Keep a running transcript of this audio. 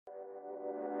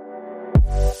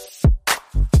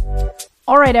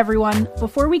All right, everyone.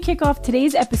 Before we kick off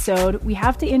today's episode, we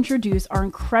have to introduce our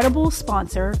incredible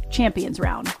sponsor, Champions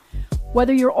Round.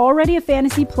 Whether you're already a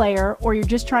fantasy player or you're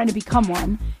just trying to become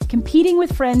one, competing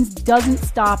with friends doesn't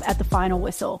stop at the final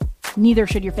whistle. Neither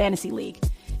should your fantasy league.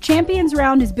 Champions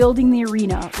Round is building the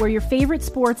arena where your favorite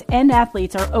sports and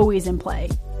athletes are always in play.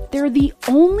 They're the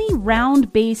only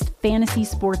round-based fantasy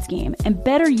sports game, and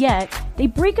better yet, they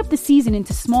break up the season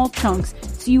into small chunks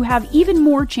so you have even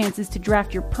more chances to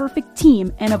draft your perfect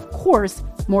team and, of course,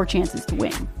 more chances to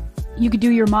win. You could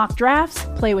do your mock drafts,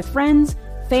 play with friends,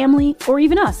 family, or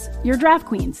even us, your draft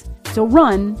queens. So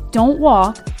run, don't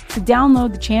walk, to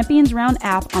download the Champions Round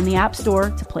app on the App Store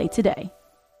to play today.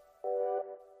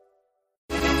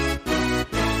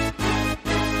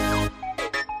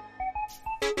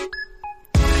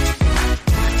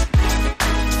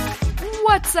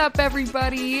 What's up,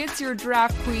 everybody? It's your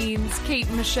draft queens, Kate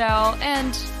and Michelle,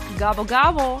 and gobble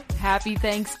gobble. Happy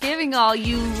Thanksgiving, all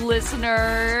you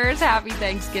listeners. Happy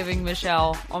Thanksgiving,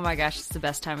 Michelle. Oh my gosh, it's the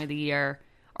best time of the year.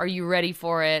 Are you ready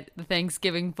for it? The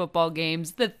Thanksgiving football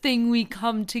games, the thing we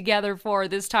come together for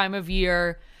this time of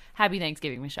year. Happy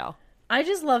Thanksgiving, Michelle. I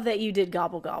just love that you did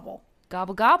gobble gobble.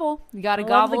 Gobble gobble. You gotta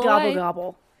gobble away. Gobble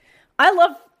gobble. I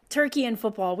love turkey and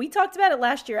football. We talked about it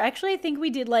last year. Actually, I think we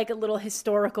did like a little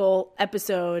historical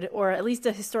episode, or at least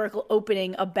a historical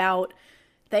opening about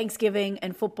Thanksgiving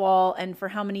and football and for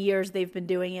how many years they've been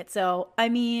doing it. So, I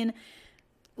mean,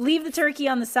 leave the turkey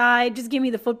on the side. Just give me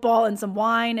the football and some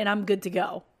wine and I'm good to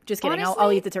go. Just kidding. Honestly,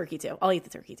 I'll eat the turkey too.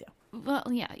 Well,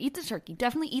 yeah, eat the turkey.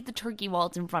 Definitely eat the turkey while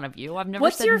it's in front of you. I've never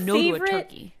said no to a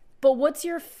turkey. But what's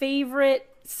your favorite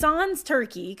sans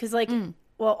turkey? Because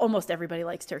well, almost everybody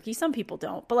likes turkey. Some people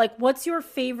don't. But like, what's your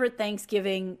favorite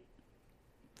Thanksgiving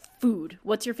food?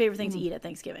 What's your favorite thing to eat at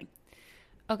Thanksgiving?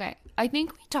 Okay, I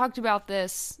think we talked about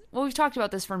this. Well, we've talked about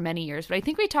this for many years, but I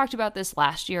think we talked about this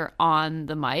last year on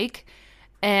the mic.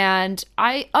 And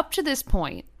up to this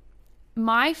point,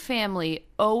 my family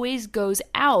always goes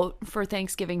out for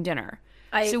Thanksgiving dinner.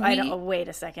 Wait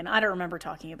a second. I don't remember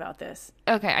talking about this.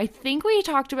 Okay, I think we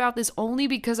talked about this only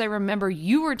because I remember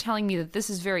you were telling me that this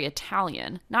is very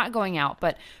Italian. Not going out,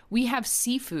 but we have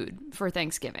seafood for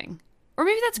Thanksgiving. Or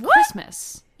maybe that's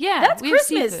Christmas. Yeah, that's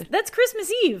Christmas. That's Christmas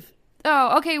Eve.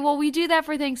 Oh, okay. Well, we do that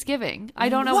for Thanksgiving. I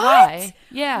don't know why.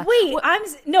 Yeah. Wait,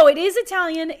 no, it is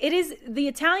Italian. It is, the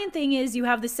Italian thing is you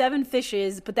have the 7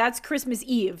 fishes, but that's Christmas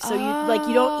Eve. So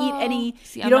you don't eat any,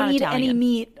 any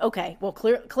meat. Okay. Well,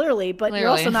 clearly, but you're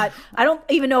also not, I don't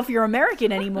even know if you're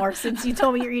American anymore since you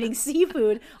told me you're eating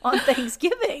seafood on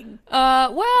Thanksgiving.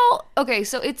 Well, okay.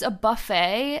 So it's a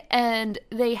buffet and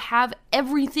they have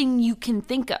everything you can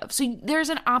think of. So there's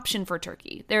an option for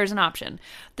turkey. There's an option.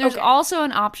 There's also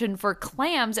an option for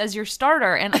clams as your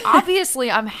starter, and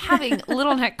obviously I'm having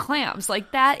little neck clams.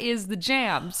 Like, that is the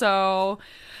jam. So,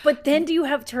 but then do you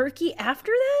have turkey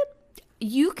after that?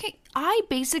 You can. I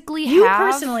basically you have.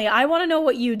 Personally, I want to know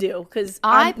what you do because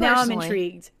now I'm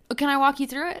intrigued. Can I walk you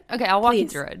through it? Okay, I'll walk you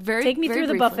through it. Take me through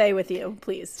the buffet with you,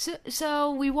 please.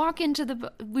 So we walk into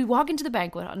the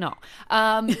banquet. No,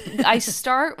 I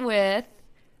start with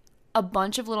a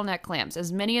bunch of little neck clams,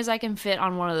 as many as I can fit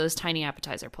on one of those tiny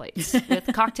appetizer plates with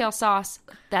cocktail sauce.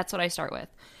 That's what I start with.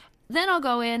 Then I'll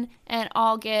go in and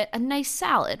I'll get a nice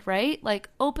salad, right? Like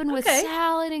open with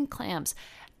salad and clams.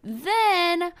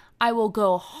 Then I will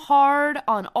go hard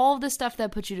on all of the stuff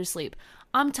that puts you to sleep.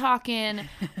 I'm talking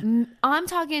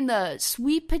the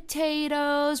sweet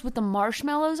potatoes with the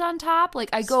marshmallows on top. Like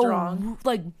I go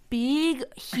like big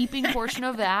heaping portion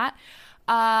of that.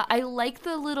 I like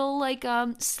the little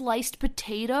sliced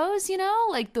potatoes,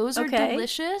 like those are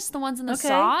delicious. The ones in the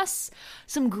sauce,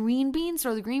 some green beans,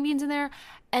 throw the green beans in there.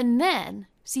 And then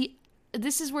see,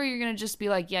 this is where you're going to just be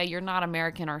like, yeah, you're not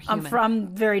American or human.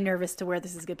 I'm very nervous to where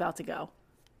this is about to go.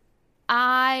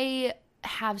 I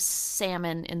have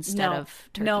salmon instead of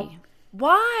turkey. No.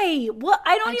 Why? What?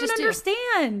 I don't even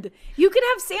understand. You could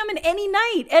have salmon any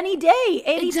night, any day,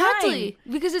 any exactly,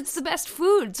 time. Because it's the best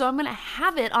food. So I'm going to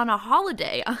have it on a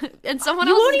holiday, and someone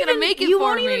else is going to make it for me. You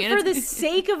won't even, for the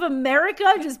sake of America,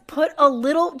 just put a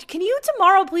little. Can you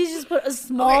tomorrow please just put a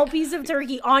small piece of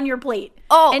turkey on your plate?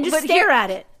 And just stare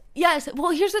at it. Yes.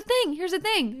 Well, here's the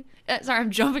thing. Sorry,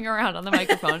 I'm jumping around on the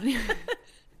microphone.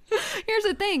 Here's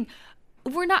the thing.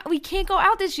 We can't go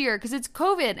out this year because it's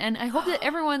COVID, and I hope that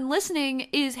everyone listening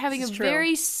is having a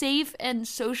very safe and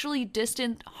socially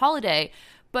distant holiday.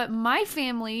 But my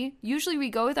family, usually we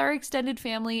go with our extended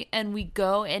family and we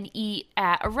go and eat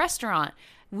at a restaurant.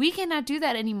 We cannot do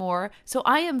that anymore. So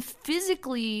I am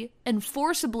physically and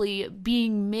forcibly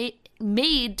being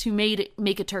made to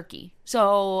make a turkey.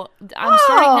 So I'm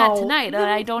starting that tonight, and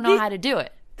I don't know how to do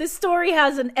it. This story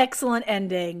has an excellent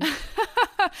ending.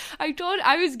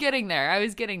 I was getting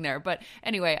there. But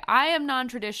anyway, I am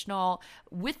non-traditional.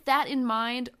 With that in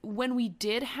mind, when we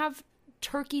did have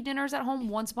turkey dinners at home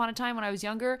once upon a time when I was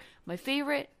younger, my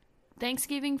favorite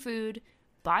Thanksgiving food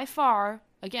by far,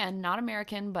 again, not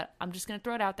American, but I'm just going to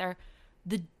throw it out there,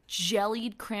 the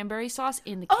jellied cranberry sauce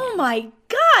in the can. Oh my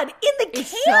God, in the can?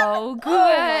 It's so good.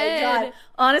 Oh my God.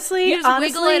 Honestly, you just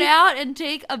wiggle it out and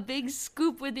take a big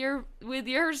scoop with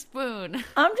your spoon.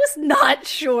 I'm just not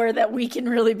sure that we can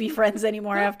really be friends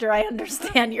anymore after I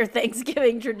understand your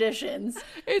Thanksgiving traditions.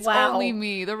 It's only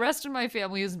me. The rest of my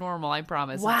family is normal, I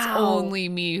promise. Wow. It's only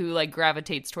me who like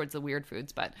gravitates towards the weird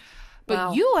foods, but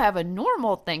Wow. you have a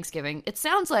normal Thanksgiving. It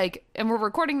sounds like, and we're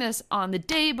recording this on the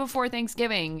day before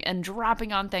Thanksgiving and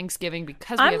dropping on Thanksgiving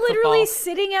because we have football. I'm literally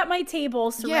sitting at my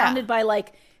table surrounded by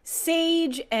like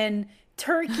sage and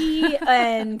turkey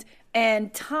and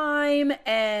thyme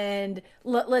and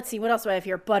let's see, what else do I have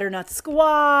here? Butternut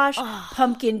squash,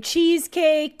 pumpkin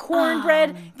cheesecake,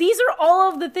 cornbread. These are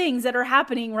all of the things that are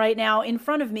happening right now in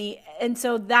front of me. And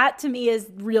so that to me is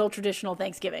real traditional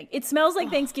Thanksgiving. It smells like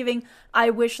Thanksgiving.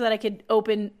 I wish that I could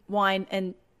open wine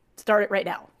and start it right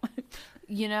now.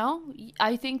 You know,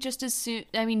 I think just as soon,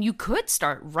 I mean, you could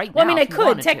start right Well, now. I mean, I if you could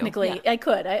wanted to. technically. Yeah. I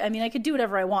could. I mean, I could do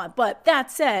whatever I want. But that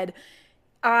said,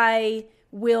 I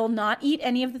will not eat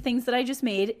any of the things that I just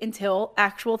made until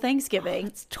actual Thanksgiving.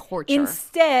 It's torture.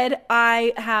 Instead,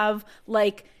 I have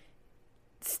like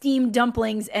steamed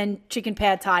dumplings and chicken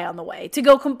pad thai on the way to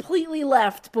go completely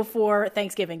left before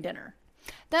Thanksgiving dinner.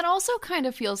 That also kind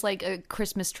of feels like a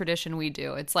Christmas tradition we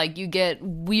do. It's like you get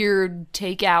weird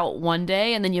takeout one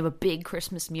day and then you have a big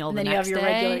Christmas meal And the then you next have your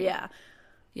day. regular, yeah.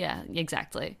 Yeah,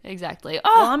 exactly.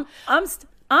 Well,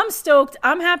 I'm stoked.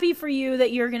 I'm happy for you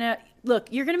that you're gonna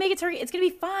you're gonna make a turkey. It's gonna be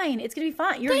fine. You're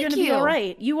Thank gonna be you. all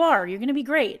right. You're gonna be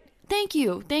great. Thank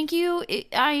you.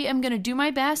 I am going to do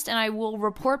my best, and I will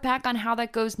report back on how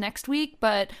that goes next week,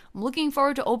 but I'm looking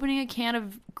forward to opening a can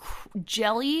of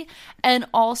jelly and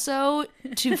also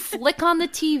to flick on the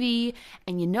TV.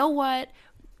 And you know what?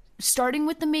 Starting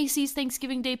with the Macy's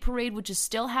Thanksgiving Day Parade, which is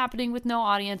still happening with no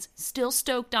audience, still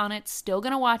stoked on it, still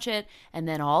going to watch it. And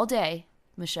then all day,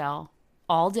 Michelle,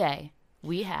 all day,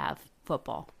 we have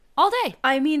football. All day.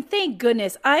 I mean, thank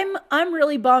goodness. I'm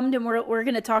really bummed, and we're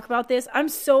going to talk about this. I'm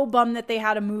so bummed that they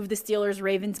had to move the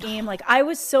Steelers-Ravens game. Like, I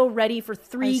was so ready for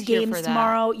 3 games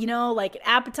tomorrow, you know, like an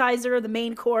appetizer, the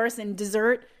main course, and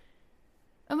dessert.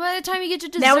 And by the time you get to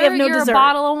dessert, Now we have no you're dessert. a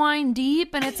bottle of wine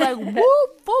deep, and it's like, woo,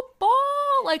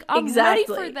 football. Like, I'm ready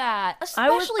Exactly. for that.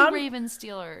 Especially I'm- Ravens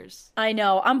Steelers. I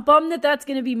know. I'm bummed that that's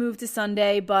going to be moved to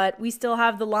Sunday, but we still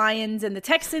have the Lions and the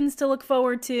Texans to look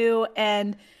forward to,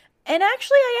 and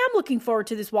actually, I am looking forward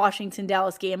to this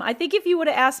Washington-Dallas game. I think if you would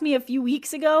have asked me a few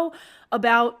weeks ago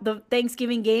about the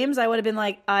Thanksgiving games, I would have been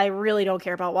like, I really don't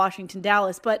care about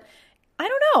Washington-Dallas. But I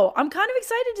don't know. I'm kind of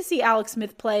excited to see Alex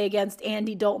Smith play against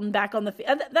Andy Dalton back on the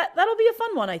field. That'll be a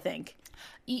fun one, I think.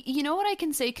 You know what I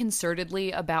can say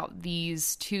concertedly about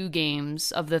these 2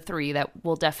 games of the 3 that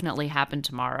will definitely happen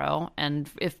tomorrow? And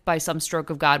if by some stroke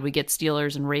of God we get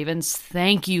Steelers and Ravens,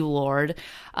 thank you, Lord.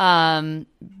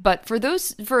 But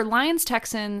for Lions,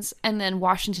 Texans, and then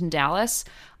Washington, Dallas,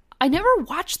 I never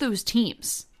watched those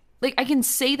teams. Like, I can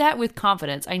say that with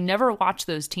confidence. I never watched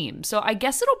those teams. So I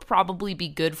guess it'll probably be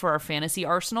good for our fantasy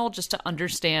arsenal just to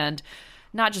understand,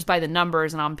 not just by the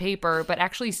numbers and on paper, but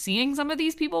actually seeing some of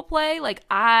these people play. Like,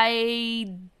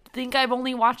 I think I've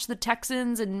only watched the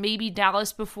Texans and maybe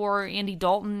Dallas before Andy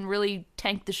Dalton really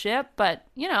tanked the ship. But,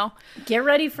 you know. Get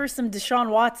ready for some Deshaun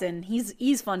Watson.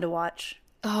 He's fun to watch.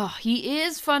 Oh, he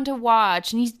is fun to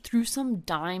watch, and he threw some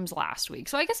dimes last week.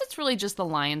 So I guess it's really just the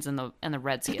Lions and the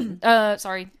Redskins.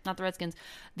 Sorry, not the Redskins.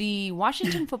 The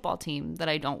Washington football team that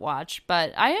I don't watch,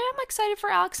 but I am excited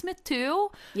for Alex Smith too.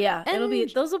 Yeah, And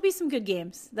those will be some good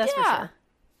games. That's for sure.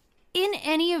 In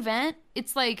any event,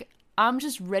 it's like I'm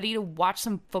just ready to watch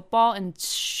some football and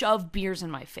shove beers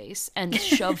in my face and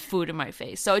shove food in my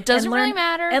face. So it doesn't really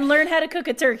matter. And learn how to cook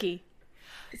a turkey.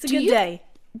 It's a good day.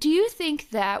 Do you think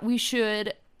that we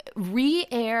should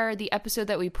re-air the episode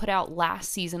that we put out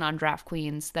last season on Draft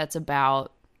Queens that's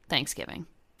about Thanksgiving?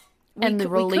 And the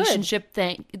relationship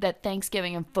that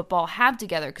Thanksgiving and football have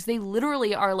together? Because they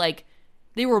literally are like,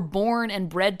 they were born and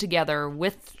bred together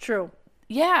with... True.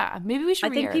 Yeah, maybe we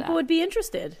should re-air I think people would be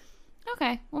interested.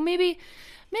 Okay, well maybe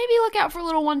look out for a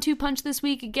little 1-2 punch this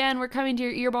week. Again, we're coming to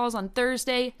your earballs on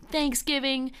Thursday,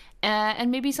 Thanksgiving, and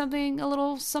maybe something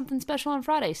special on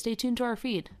Friday. Stay tuned to our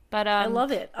feed. But I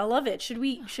love it. Should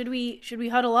we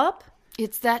huddle up?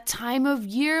 It's that time of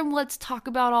year. Let's talk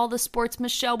about all the sports,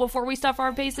 Michelle, before we stuff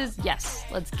our faces. Yes,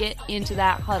 let's get into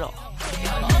that huddle.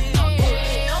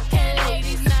 Okay,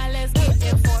 ladies, now let's get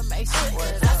information.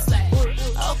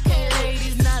 Okay,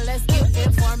 ladies, now let's get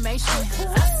information.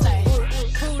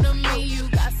 Cool to me, you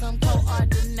got some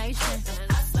coordination.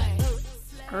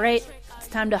 All right, it's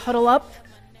time to huddle up,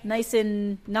 nice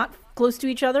and not close to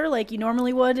each other like you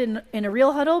normally would in a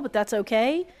real huddle, but that's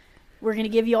okay. We're going to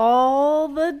give you all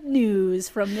the news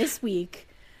from this week.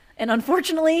 And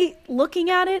unfortunately, looking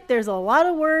at it, there's a lot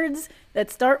of words that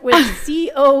start with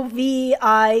COVID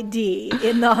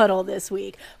in the huddle this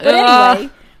week. But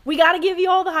anyway, we got to give you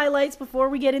all the highlights before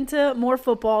we get into more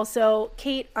football. So,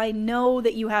 Kate, I know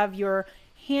that you have your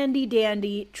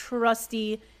handy-dandy,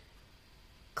 trusty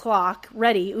clock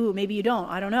ready. Ooh, maybe you don't.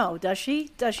 I don't know. Does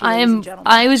she, ladies and gentlemen?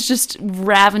 I was just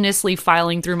ravenously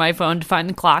filing through my phone to find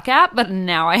the clock app, but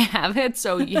now I have it.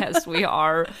 So yes, we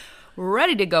are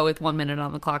ready to go with 1 minute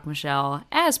on the clock, Michelle.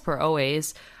 As per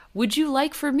always, would you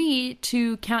like for me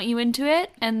to count you into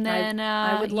it, and then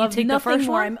I would love you take nothing the first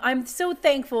more. one? I'm so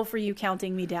thankful for you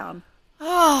counting me down.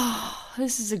 Oh,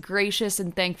 this is a gracious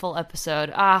and thankful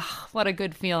episode. Ah, what a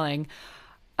good feeling.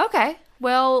 Okay.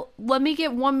 Well, let me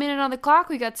get 1 minute on the clock.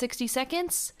 We got 60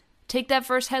 seconds. Take that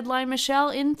first headline,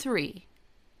 Michelle, in 3,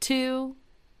 2,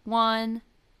 1,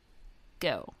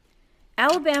 go.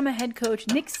 Alabama head coach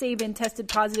Nick Saban tested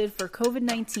positive for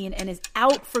COVID-19 and is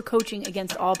out for coaching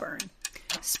against Auburn.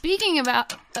 Speaking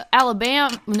about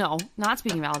Alabama, no, not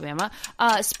speaking of Alabama.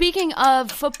 Speaking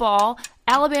of football,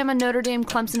 Alabama, Notre Dame,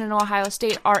 Clemson, and Ohio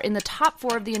State are in the top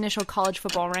 4 of the initial college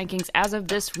football rankings as of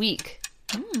this week.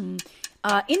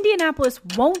 Indianapolis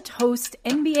won't host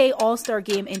NBA All-Star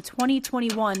Game in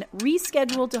 2021,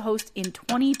 rescheduled to host in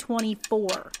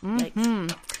 2024.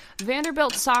 Yikes.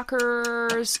 Vanderbilt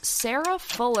Soccer's Sarah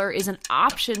Fuller is an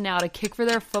option now to kick for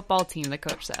their football team, the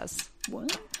coach says.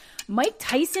 What? Mike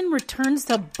Tyson returns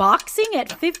to boxing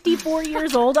at 54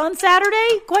 years old on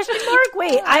Saturday? Question mark?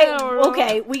 Wait,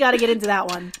 okay, we got to get into that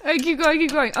one. Keep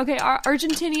going. Okay, our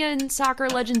Argentinian soccer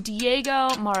legend Diego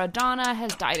Maradona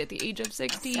has died at the age of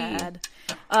 60. Sad.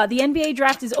 The NBA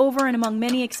draft is over, and among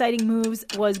many exciting moves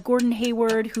was Gordon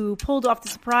Hayward, who pulled off the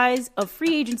surprise of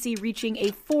free agency, reaching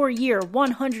a 4-year,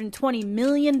 $120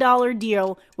 million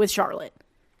deal with Charlotte.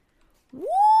 Woo!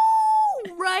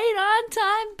 Right on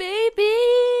time,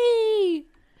 baby!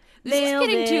 This Nailed is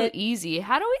getting too it. easy.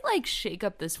 How do we, shake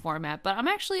up this format? But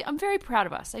I'm very proud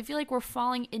of us. I feel like we're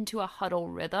falling into a huddle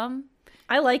rhythm.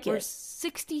 I like We're it.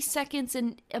 60 seconds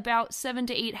and about 7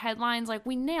 to 8 headlines.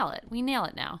 We nail it. We nail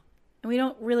it now. And we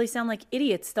don't really sound like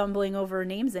idiots stumbling over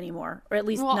names anymore, or at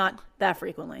least not that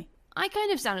frequently. I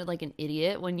kind of sounded like an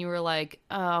idiot when you were like,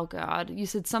 oh, God, you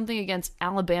said something against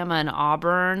Alabama and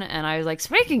Auburn. And I was like,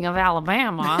 speaking of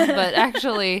Alabama, but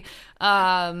actually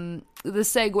the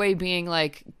segue being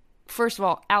first of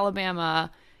all,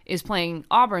 Alabama is playing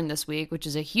Auburn this week, which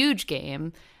is a huge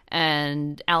game.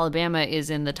 And Alabama is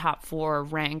in the top 4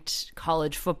 ranked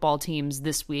college football teams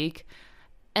this week.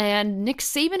 And Nick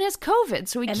Saban has COVID,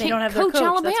 so he And can't they don't have coach their coach.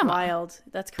 Alabama. That's wild.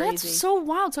 That's crazy. That's so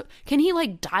wild. So can he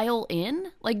dial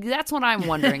in? That's what I'm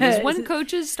wondering. Is when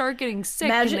coaches start getting sick,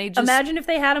 imagine if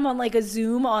they had him on a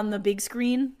Zoom on the big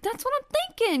screen. That's what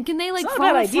I'm thinking. Can they not a call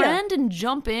bad a idea. friend and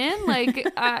jump in?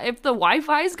 If the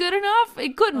Wi-Fi is good enough,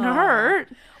 it couldn't hurt.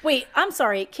 Wait, I'm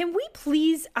sorry. Can we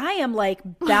please? I am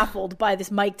baffled by this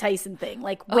Mike Tyson thing.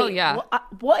 Wait, Oh, yeah.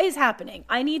 What is happening?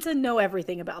 I need to know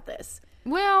everything about this.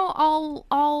 Well,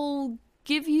 I'll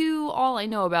give you all I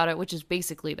know about it, which is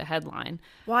basically the headline.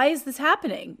 Why is this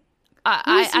happening?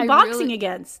 Who is he boxing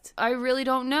against? I really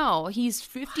don't know. He's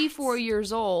 54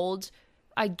 years old.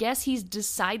 I guess he's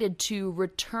decided to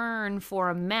return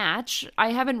for a match.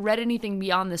 I haven't read anything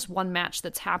beyond this one match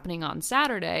that's happening on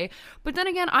Saturday. But then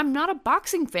again, I'm not a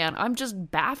boxing fan. I'm just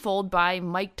baffled by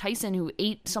Mike Tyson, who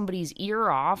ate somebody's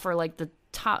ear off, or the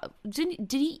top. Did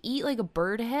he eat a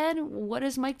bird head? What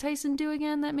does Mike Tyson do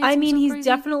again? That makes him so he's crazy?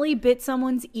 definitely bit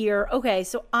someone's ear. Okay,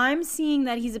 so I'm seeing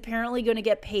that he's apparently going to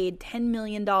get paid $10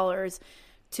 million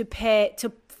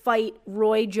to fight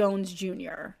Roy Jones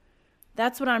Jr.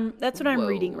 That's what I'm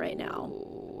reading right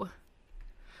now.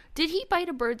 Did he bite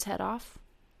a bird's head off?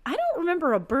 I don't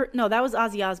remember a bird. No, that was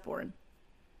Ozzy Osbourne.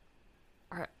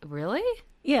 Really?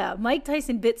 Yeah, Mike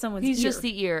Tyson bit someone's ear. He's just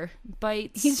the ear.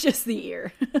 Bites. He's just the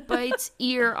ear. Bites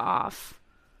ear off.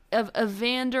 Of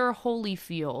Evander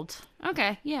Holyfield.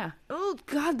 Okay, yeah. Oh,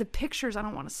 God, the pictures. I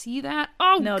don't want to see that.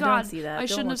 Oh, No, God. don't see that. I Don't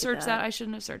shouldn't look have at searched that. that. I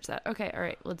shouldn't have searched that. Okay, all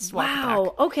right. Let's walk it Wow.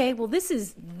 back. Okay. Well, this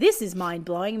is mind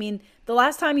blowing. The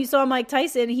last time you saw Mike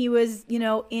Tyson, he was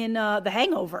in The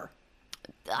Hangover.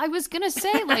 I was gonna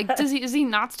say, like, is he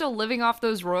not still living off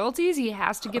those royalties? He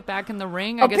has to get back in the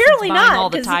ring. I guess Apparently it's buying not. all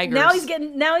the 'Cause tigers.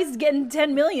 now he's getting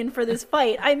 $10 million for this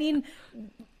fight. I mean,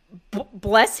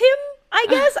 bless him. I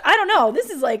guess I don't know. This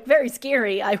is like very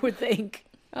scary. I would think.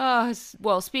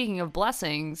 Well, speaking of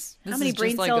blessings, this How many is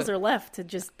brain just cells like are left to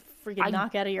just freaking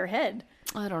knock out of your head?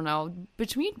 I don't know.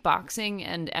 Between boxing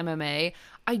and MMA,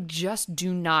 I just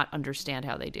do not understand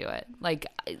how they do it. Like,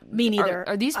 Me neither.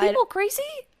 Are these people crazy?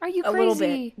 Are you crazy? A little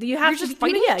bit. You have You're to just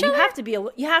fighting yeah, each you other? have to be a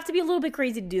little bit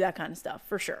crazy to do that kind of stuff,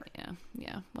 for sure.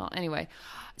 Yeah. Well, anyway,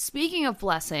 speaking of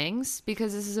blessings,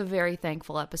 because this is a very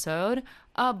thankful episode,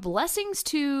 blessings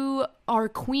to our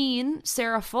queen,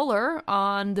 Sarah Fuller,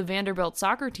 on the Vanderbilt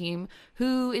soccer team,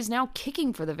 who is now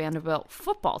kicking for the Vanderbilt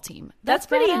football team. That's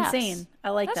pretty badass. insane.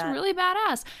 I like that. That's really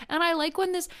badass. And I like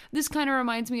when this kind of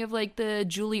reminds me of like the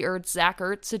Julie Ertz, Zach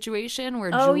Ertz situation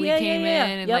where Julie came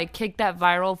in and like kicked that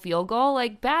viral field goal.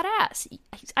 Like, badass.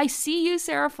 I see you,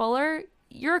 Sarah Fuller.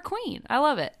 You're a queen. I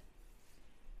love it.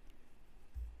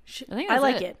 I think that's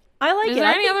like it. I like it. Is there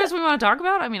any others we want to talk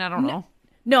about? I mean, I don't know.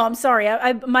 No, I'm sorry.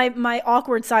 My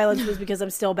awkward silence was because I'm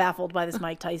still baffled by this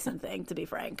Mike Tyson thing, to be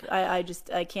frank. I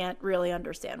can't really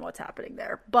understand what's happening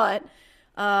there. But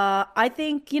I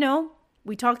think,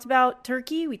 we talked about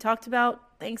Turkey, we talked about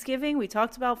Thanksgiving, we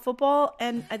talked about football,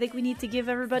 and I think we need to give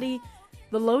everybody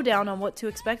the lowdown on what to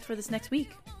expect for this next week.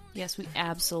 Yes, we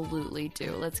absolutely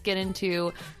do. Let's get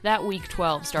into that Week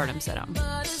 12 Stardom Sit-em.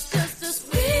 But it's just a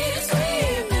sweet,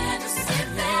 sweet fantasy,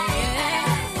 baby.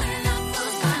 When I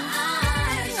close my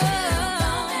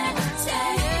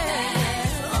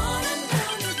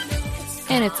eyes,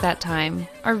 And it's that time,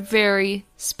 our very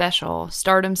special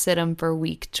Stardom Sit-em for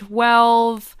Week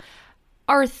 12.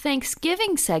 Our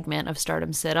Thanksgiving segment of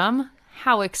Stardom Sit-em.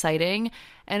 How exciting.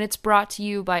 And it's brought to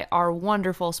you by our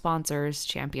wonderful sponsors,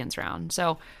 Champions Round.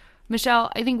 So,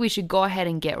 Michelle, I think we should go ahead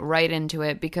and get right into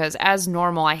it because, as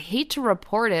normal, I hate to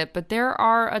report it, but there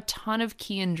are a ton of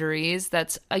key injuries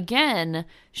that's, again,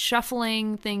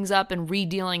 shuffling things up and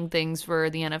redealing things for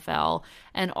the NFL,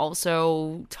 and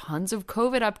also tons of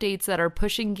COVID updates that are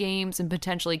pushing games and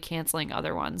potentially canceling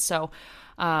other ones. So,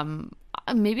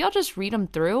 maybe I'll just read them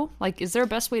through. Like, is there a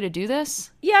best way to do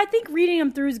this? Yeah, I think reading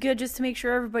them through is good just to make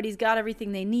sure everybody's got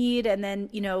everything they need. And then,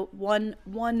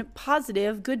 one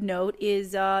positive good note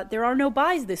is there are no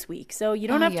buys this week. So you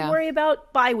don't have to worry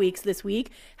about bye weeks this week.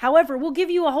 However, we'll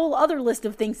give you a whole other list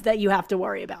of things that you have to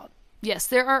worry about. Yes,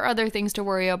 there are other things to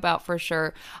worry about for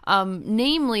sure.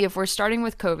 Namely, if we're starting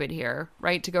with COVID here,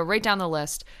 right, to go right down the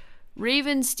list,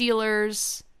 Ravens,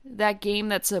 Steelers, that game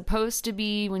that's supposed to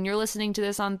be, when you're listening to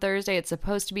this on Thursday, it's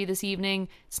supposed to be this evening.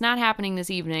 It's not happening this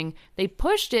evening. They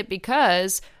pushed it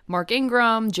because Mark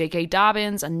Ingram, J.K.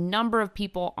 Dobbins, a number of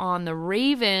people on the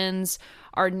Ravens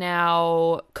are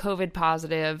now COVID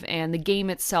positive, and the game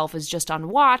itself is just on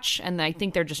watch, and I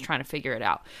think they're just trying to figure it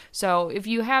out. So if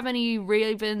you have any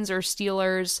Ravens or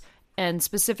Steelers, and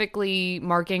specifically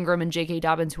Mark Ingram and J.K.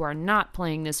 Dobbins who are not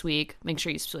playing this week, make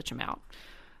sure you switch them out.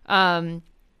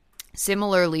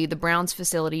 Similarly, the Browns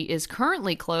facility is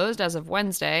currently closed as of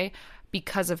Wednesday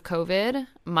because of COVID.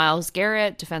 Myles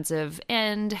Garrett, defensive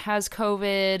end, has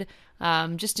COVID.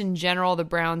 Just in general, the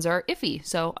Browns are iffy,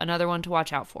 so another one to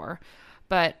watch out for.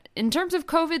 But in terms of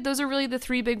COVID, those are really the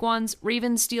three big ones.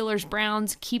 Ravens, Steelers,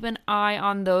 Browns, keep an eye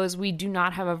on those. We do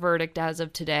not have a verdict as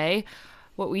of today.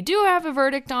 What we do have a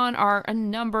verdict on are a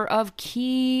number of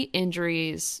key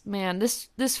injuries. Man,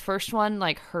 this first one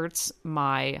hurts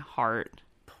my heart.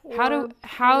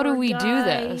 How do we do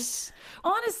this?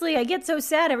 Honestly, I get so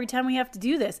sad every time we have to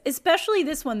do this, especially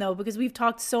this one though, because we've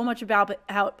talked so much about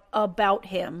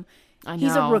him. I know.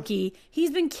 He's a rookie.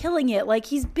 He's been killing it.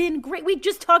 He's been great. We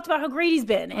just talked about how great he's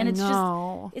been, and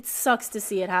it sucks to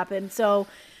see it happen. So,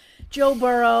 Joe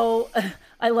Burrow,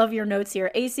 I love your notes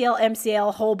here. ACL,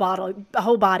 MCL, whole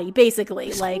body, basically.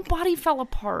 His whole body fell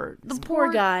apart. This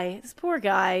poor guy.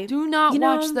 Do not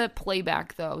watch the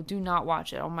playback, though. Do not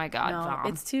watch it. Oh my God, no,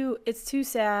 Tom. It's too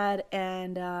sad.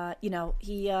 And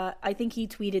he I think he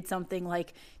tweeted something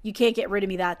like, "You can't get rid of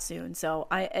me that soon." So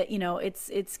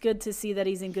it's good to see that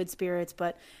he's in good spirits.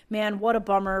 But man, what a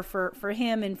bummer for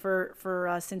him and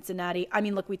for Cincinnati. I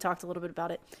mean, look, we talked a little bit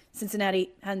about it. Cincinnati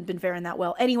hasn't been faring that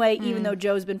well anyway, even though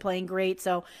Joe's been playing great.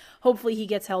 So hopefully he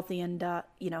gets healthy and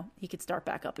he could start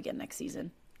back up again next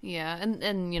season. Yeah,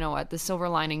 and you know what? The silver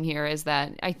lining here is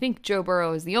that I think Joe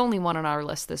Burrow is the only one on our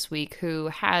list this week who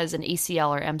has an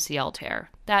ACL or MCL tear.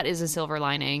 That is a silver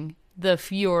lining. The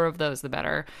fewer of those, the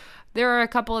better. There are a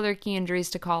couple other key injuries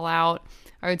to call out.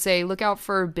 I would say look out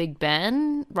for Big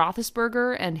Ben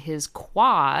Roethlisberger and his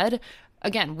quad.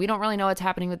 again, we don't really know what's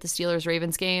happening with the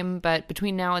Steelers-Ravens game, but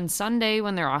between now and Sunday,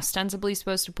 when they're ostensibly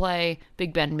supposed to play,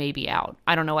 Big Ben may be out.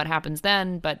 I don't know what happens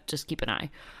then, but just keep an eye.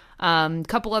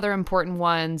 Couple other important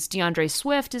ones. DeAndre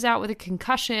Swift is out with a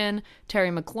concussion. Terry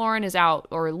McLaurin is out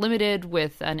or limited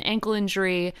with an ankle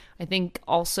injury. I think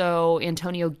also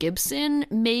Antonio Gibson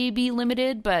may be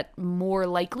limited, but more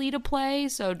likely to play.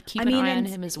 So keep an eye on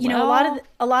him as well. You know,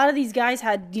 a lot of these guys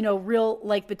had, you know, real,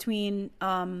 like between,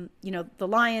 you know, the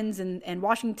Lions and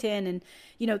Washington, and,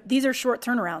 you know, these are short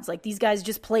turnarounds. Like, these guys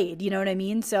just played, you know what I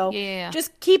mean? So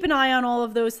just keep an eye on all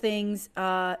of those things.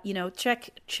 You know,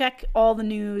 check all the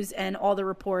news and all the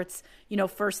reports, you know,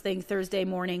 first thing Thursday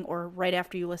morning or right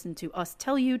after you listen to us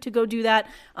tell you to go do that,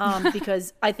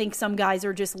 because I think some guys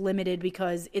are just limited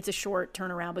because it's a short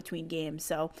turnaround between games.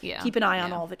 So keep an eye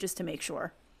on all of it just to make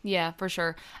sure. Yeah, for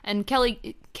sure. And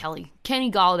Kenny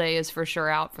Galladay is for sure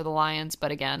out for the Lions,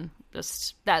 but again,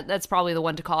 just that's probably the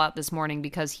one to call out this morning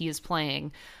because he is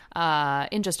playing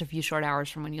in just a few short hours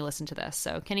from when you listen to this.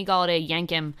 So Kenny Galladay, yank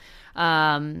him.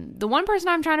 The one person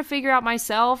I'm trying to figure out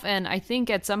myself, and I think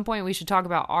at some point we should talk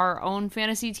about our own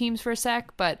fantasy teams for a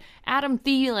sec, but Adam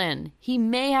Thielen, he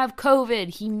may have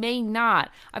COVID, he may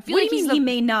not. I feel what do you mean he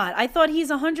may not? I thought he's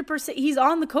 100%, he's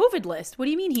on the COVID list. What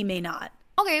do you mean he may not?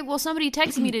 Okay, well, somebody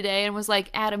texted me today and was like,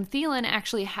 Adam Thielen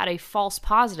actually had a false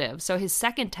positive, so his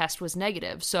second test was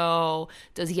negative. So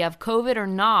does he have COVID or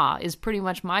not is pretty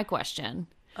much my question.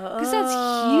 Because that's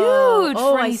huge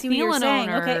for I see what you're saying.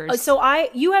 Owners. Okay, so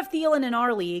you have Thielen in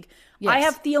our league. Yes. I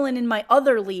have Thielen in my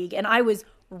other league, and I was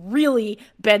really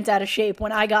bent out of shape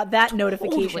when I got that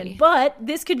notification. Totally. But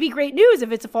this could be great news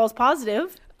if it's a false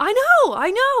positive.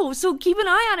 I know. So keep an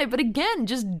eye on it. But again,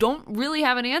 just don't really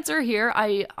have an answer here.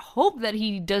 I hope that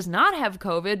he does not have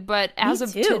COVID. But as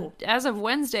of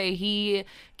Wednesday, he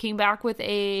came back with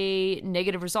a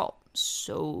negative result.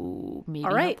 So maybe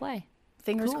he'll play.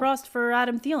 Fingers crossed for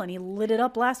Adam Thielen. He lit it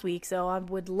up last week, so I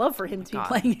would love for him to be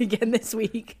playing again this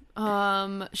week.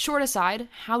 Short aside,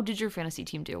 how did your fantasy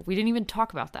team do? We didn't even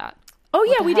talk about that. Oh,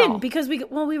 yeah, we didn't because we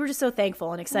were just so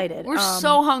thankful and excited. We're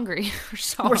so hungry.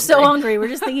 We're so hungry. We're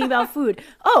just thinking about food.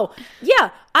 Oh,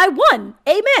 yeah, I won.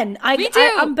 Amen. Me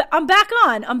too. I'm back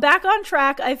on. I'm back on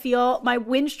track. I feel my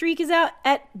win streak is out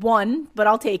at 1, but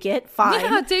I'll take it. Fine.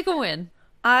 Yeah, take a win.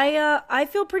 I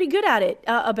feel pretty good at it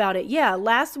about it. Yeah,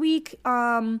 last week.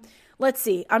 Let's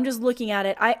see. I'm just looking at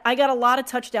it. I got a lot of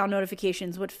touchdown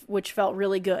notifications, which felt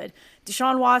really good. I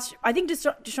think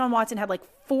Deshaun Watson had like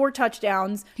 4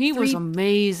 touchdowns. He was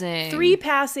amazing. 3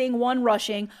 passing, 1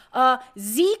 rushing.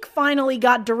 Zeke finally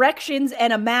got directions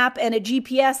and a map and a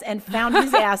GPS and found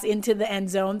his ass into the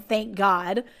end zone. Thank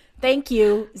God. Thank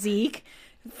you, Zeke.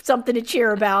 Something to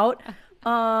cheer about.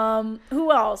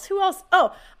 Who else?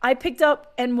 Oh, I picked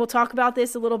up, and we'll talk about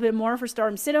this a little bit more for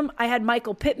Stardom Situm. I had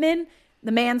Michael Pittman.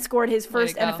 The man scored his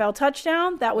first NFL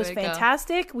touchdown. That was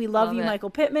fantastic. We love you, Michael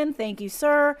Pittman. Thank you,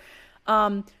 sir.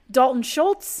 Dalton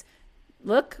Schultz.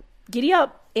 Look, giddy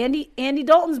up. Andy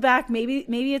Dalton's back.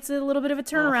 Maybe it's a little bit of a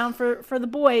turnaround for the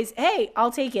boys. Hey,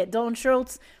 I'll take it. Dalton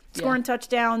Schultz scoring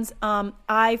touchdowns.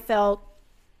 I felt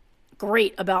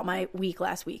great about my week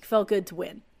last week. Felt good to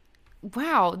win.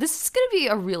 Wow, this is going to be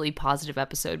a really positive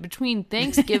episode between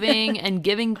Thanksgiving and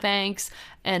giving thanks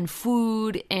and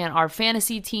food and our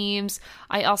fantasy teams.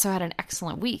 I also had an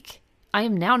excellent week. I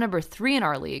am now number 3 in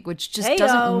our league, which just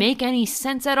doesn't make any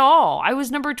sense at all. I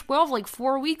was number 12 like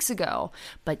 4 weeks ago.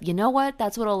 But you know what?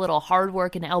 That's what a little hard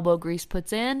work and elbow grease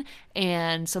puts in,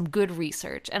 and some good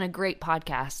research and a great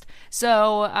podcast.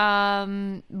 So,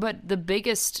 but the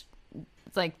biggest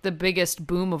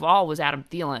boom of all was Adam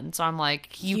Thielen. So I'm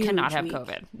like, you cannot have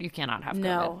COVID. You cannot have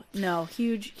COVID. No.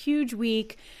 Huge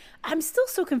week. I'm still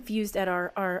so confused at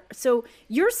our so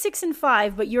you're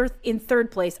 6-5, but you're in 3rd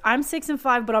place. I'm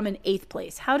 6-5, but I'm in 8th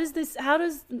place. How does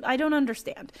I don't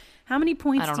understand. How many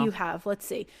points do you have? Let's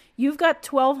see. You've got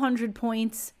 1,200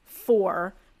 points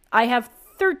for. I have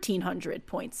 1,300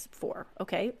 points for.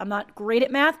 Okay. I'm not great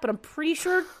at math, but I'm pretty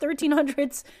sure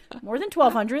 1,300's more than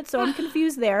 1,200. So I'm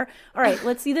confused there. All right.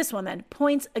 Let's see this one then.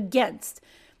 Points against.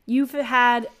 You've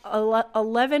had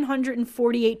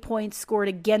 1,148 points scored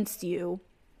against you.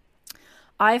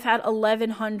 I've had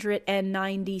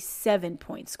 1,197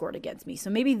 points scored against me. So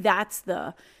maybe that's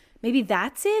it. Maybe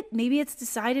it's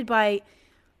decided by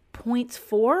points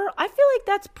for. I feel like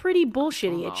that's pretty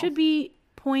bullshitty. It should be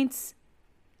points.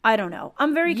 I don't know.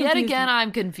 I'm very confused. Yet again,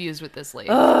 I'm confused with this league.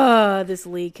 This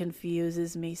league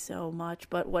confuses me so much,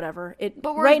 but whatever.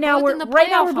 But right now we're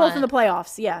both in the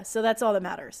playoffs. Yeah, so that's all that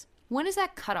matters. when is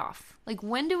that cutoff? Like,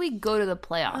 when do we go to the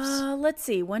playoffs? Let's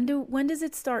see. When does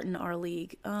it start in our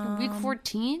league? Week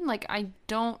 14? Like, I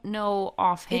don't know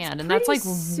offhand, it's and that's like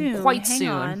soon. quite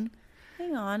soon.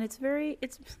 Hang on. It's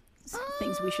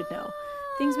things we should know.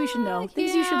 Things we should know.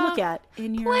 Things you should look at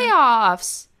in your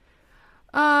playoffs.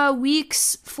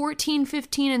 Weeks 14,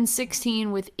 15, and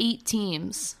 16 with 8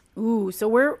 teams. Ooh, so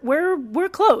we're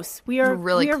close. We're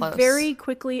really close. close. Very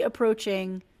quickly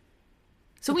approaching.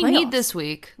 So we need this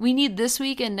week. We need this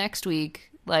week and next week,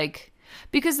 like,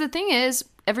 because the thing is,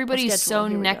 everybody's so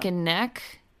neck and neck,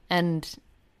 and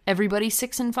everybody's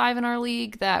 6-5 in our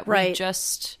league that we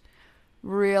just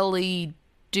really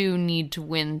do need to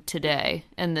win today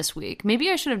and this week.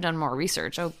 Maybe I should have done more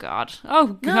research. Oh God.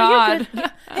 No, you're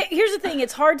good. Hey, here's the thing.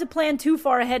 It's hard to plan too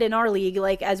far ahead in our league.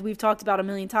 Like, as we've talked about a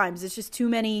million times, it's just too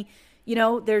many,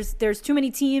 there's too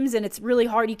many teams, and it's really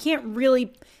hard.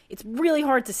 It's really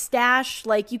hard to stash.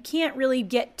 Like, you can't really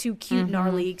get too cute in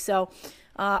our league. So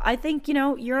I think,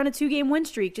 you're on a 2-game win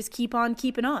streak. Just keep on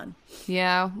keeping on.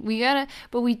 Yeah,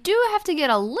 but we do have to get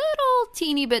a little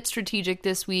teeny bit strategic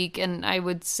this week. And I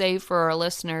would say for our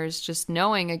listeners, just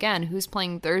knowing, again, who's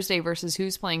playing Thursday versus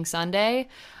who's playing Sunday,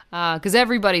 because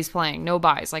everybody's playing, no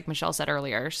buys, like Michelle said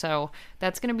earlier. So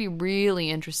that's going to be really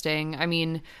interesting. I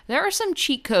mean, there are some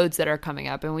cheat codes that are coming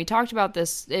up, and we talked about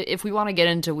this if we want to get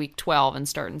into week 12 and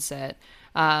start and sit.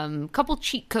 Couple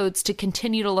cheat codes to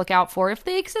continue to look out for if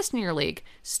they exist in your league,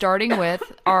 starting with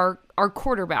our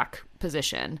quarterback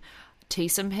position.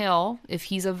 Taysom Hill, if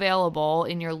he's available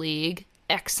in your league,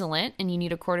 excellent. And you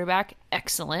need a quarterback,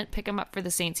 excellent. Pick him up for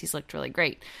the Saints. He's looked really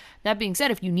great. That being said,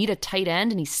 if you need a tight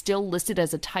end and he's still listed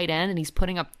as a tight end and he's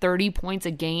putting up 30 points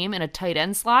a game in a tight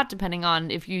end slot, depending on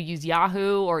if you use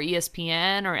Yahoo or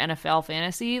ESPN or NFL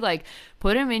Fantasy, like,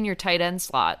 put him in your tight end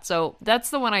slot. So that's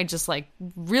the one I just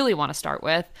really want to start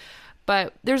with.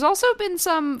 But there's also been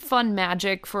some fun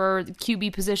magic for the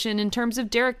QB position in terms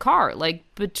of Derek Carr. Like,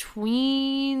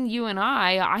 between you and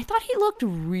I thought he looked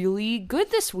really good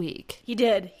this week. He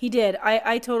did.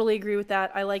 I totally agree with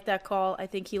that. I like that call. I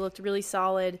think he looked really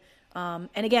solid. And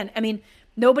again, I mean,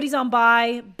 nobody's on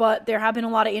bye, but there have been a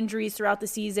lot of injuries throughout the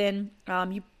season.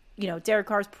 Derek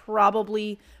Carr's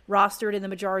probably rostered in the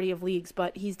majority of leagues,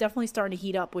 but he's definitely starting to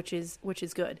heat up, which is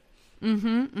good.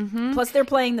 Plus, they're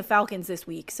playing the Falcons this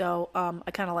week, so I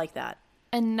kind of like that.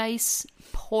 A nice,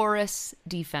 porous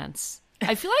defense.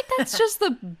 I feel like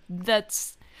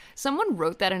that's someone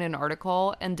wrote that in an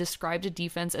article and described a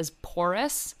defense as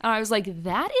porous, and I was like,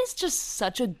 that is just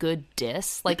such a good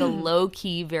diss, like a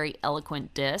low-key, very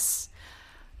eloquent diss.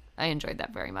 I enjoyed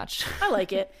that very much. I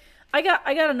like it. I got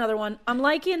another one. I'm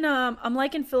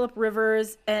liking Phillip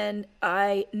Rivers, and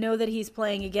I know that he's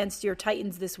playing against your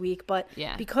Titans this week, but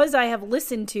because I have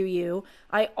listened to you,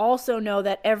 I also know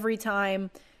that every time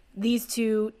these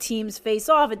two teams face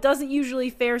off, it doesn't usually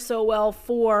fare so well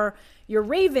for your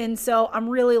Ravens, so I'm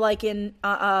really liking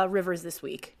Rivers this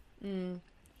week. I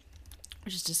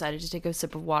just decided to take a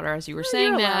sip of water as you were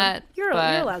saying that. You're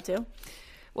allowed to.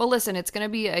 Well, listen, it's going to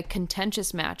be a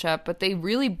contentious matchup, but they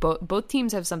really both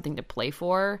teams have something to play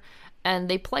for, and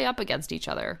they play up against each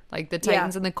other. Like, the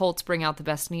Titans and the Colts bring out the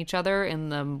best in each other in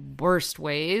the worst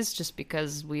ways, just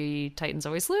because Titans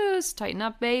always lose. Tighten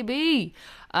up, baby.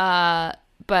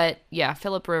 But yeah,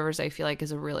 Phillip Rivers, I feel like,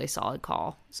 is a really solid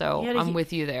call. So I'm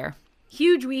with you there.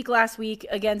 Huge week last week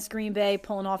against Green Bay,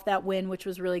 pulling off that win, which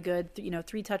was really good.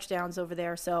 3 touchdowns over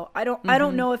there. So I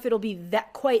don't know if it'll be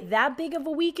quite that big of a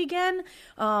week again.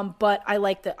 But I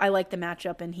like the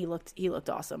matchup, and he looked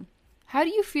awesome. How do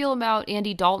you feel about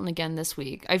Andy Dalton again this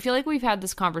week? I feel like we've had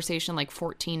this conversation like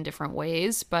 14 different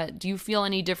ways, but do you feel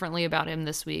any differently about him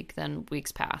this week than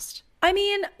weeks past? I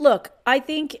mean, look, I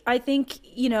think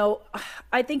he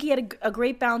had a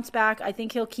great bounce back. I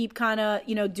think he'll keep kind of,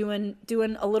 doing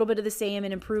a little bit of the same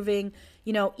and improving,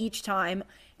 each time.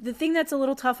 The thing that's a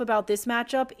little tough about this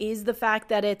matchup is the fact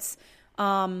that it's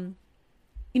a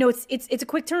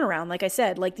quick turnaround. Like I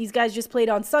said, like, these guys just played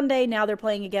on Sunday. Now they're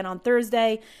playing again on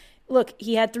Thursday. Look,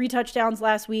 he had 3 touchdowns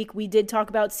last week. We did talk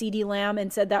about CeeDee Lamb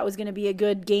and said that was going to be a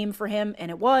good game for him, and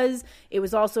it was. It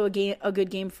was also a good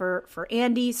game for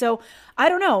Andy. So I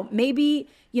don't know. Maybe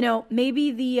not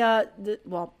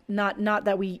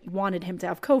that we wanted him to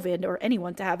have COVID or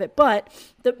anyone to have it, but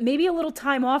maybe a little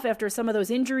time off after some of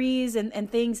those injuries and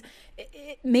things.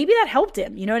 Maybe that helped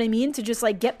him. You know what I mean? To just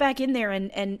like get back in there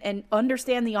and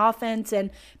understand the offense and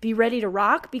be ready to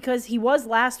rock, because he was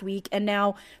last week, and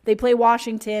now they play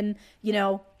Washington,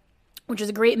 which is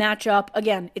a great matchup.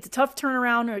 Again, it's a tough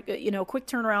turnaround, or quick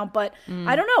turnaround, but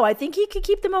I don't know. I think he could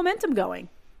keep the momentum going.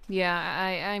 Yeah,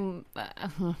 I'm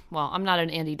well, I'm not an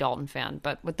Andy Dalton fan,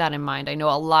 but with that in mind, I know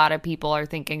a lot of people are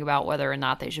thinking about whether or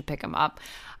not they should pick him up.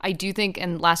 I do think,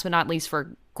 and last but not least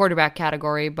for quarterback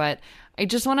category, but I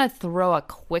just want to throw a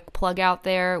quick plug out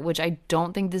there, which I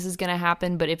don't think this is going to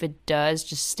happen, but if it does,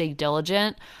 just stay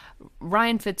diligent.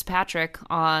 Ryan Fitzpatrick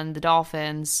on the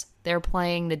Dolphins, they're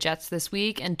playing the Jets this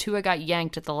week, and Tua got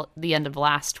yanked at the end of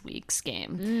last week's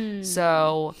game.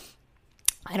 So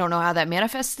I don't know how that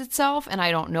manifests itself, and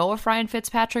I don't know if Ryan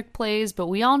Fitzpatrick plays, but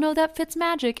we all know that Fitz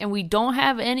magic, and we've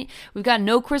got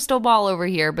no crystal ball over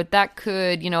here, but that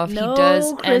could, if he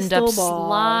does end up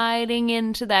sliding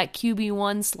into that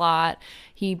QB1 slot,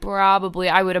 he probably,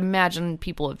 I would imagine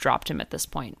people have dropped him at this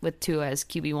point with Tua as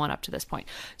QB1 up to this point.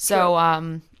 So,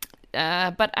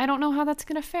 but I don't know how that's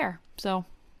going to fare. So,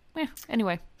 yeah,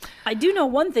 anyway. I do know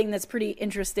one thing that's pretty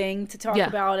interesting to talk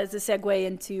about as a segue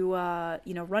into,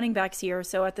 running backs here.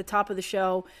 So at the top of the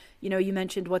show, you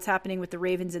mentioned what's happening with the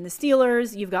Ravens and the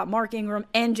Steelers. You've got Mark Ingram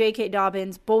and J.K.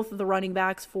 Dobbins, both of the running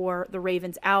backs for the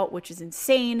Ravens out, which is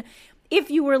insane. If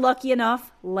you were lucky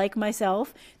enough, like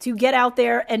myself, to get out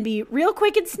there and be real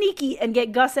quick and sneaky and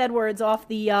get Gus Edwards off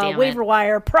the waiver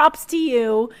wire, props to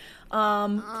you.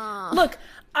 Look,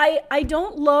 I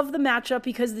don't love the matchup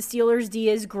because the Steelers' D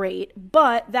is great,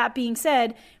 but that being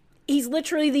said, he's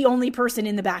literally the only person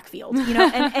in the backfield,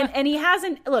 and he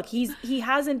hasn't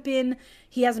been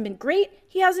great,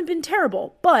 he hasn't been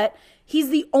terrible, but he's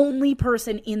the only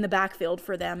person in the backfield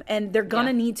for them, and they're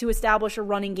gonna need to establish a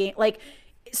running game.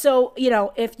 So,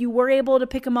 if you were able to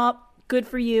pick him up, good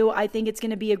for you. I think it's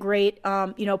going to be a great,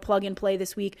 plug and play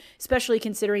this week, especially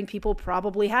considering people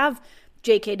probably have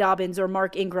J.K. Dobbins or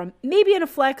Mark Ingram, maybe in a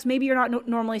flex. Maybe you're not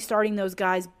normally starting those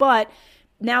guys, but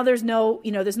now there's no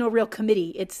real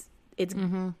committee.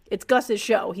 It's Gus's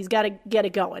show. He's got to get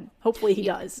it going. Hopefully he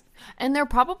does. And there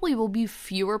probably will be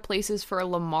fewer places for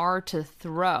Lamar to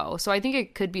throw. So I think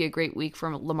it could be a great week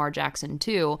for Lamar Jackson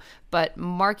too. But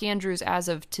Mark Andrews, as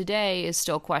of today, is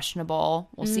still questionable.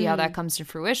 We'll see how that comes to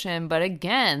fruition. But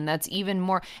again, that's even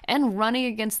more. And running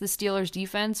against the Steelers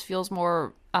defense feels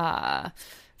more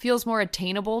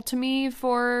attainable to me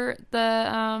for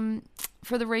the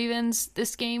Ravens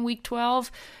this game, week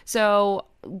 12. So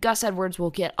Gus Edwards will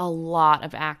get a lot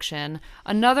of action.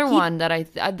 Another one that I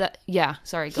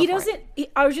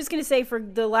was just going to say, for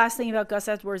the last thing about Gus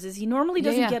Edwards is he normally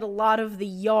doesn't get a lot of the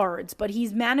yards, but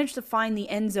he's managed to find the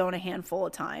end zone a handful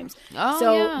of times.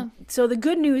 So the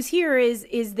good news here is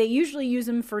they usually use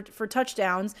him for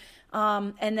touchdowns.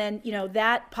 And then,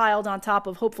 that piled on top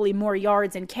of hopefully more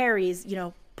yards and carries,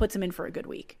 puts him in for a good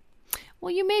week.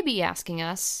 Well, you may be asking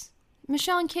us,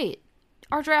 Michelle and Kate,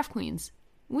 our draft queens,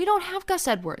 we don't have Gus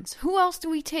Edwards. Who else do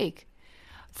we take?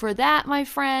 For that, my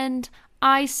friend,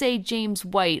 I say James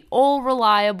White. All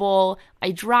reliable.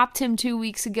 I dropped him 2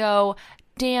 weeks ago.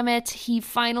 Damn it. He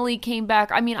finally came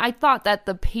back. I mean, I thought that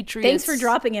the Patriots... Thanks for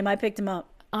dropping him. I picked him up.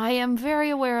 I am very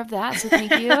aware of that, so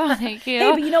thank you. Thank you.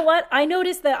 Hey, but you know what? I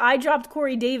noticed that I dropped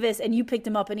Corey Davis and you picked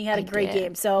him up and he had a great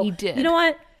game. So, he did. You know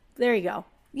what? There you go.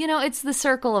 It's the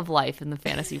circle of life in the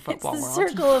fantasy football world. It's the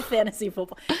circle of fantasy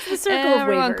football. It's the circle of waivers.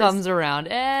 Everyone comes around.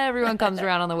 Everyone comes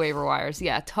around on the waiver wires.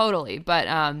 Yeah, totally.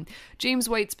 But James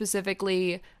White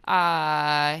specifically,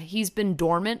 he's been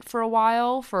dormant for a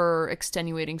while for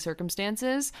extenuating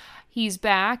circumstances. He's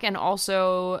back, and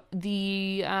also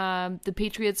the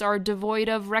Patriots are devoid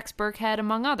of Rex Burkhead,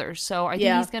 among others. So I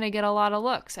think he's going to get a lot of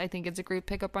looks. I think it's a great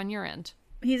pickup on your end.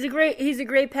 He's a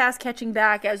great pass catching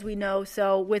back, as we know.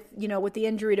 So with the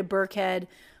injury to Burkhead,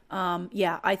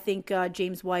 I think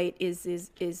James White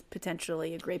is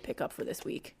potentially a great pickup for this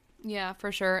week. Yeah,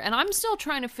 for sure. And I'm still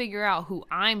trying to figure out who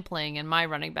I'm playing in my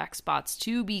running back spots,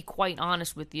 to be quite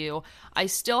honest with you. I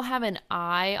still have an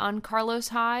eye on Carlos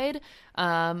Hyde,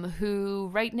 who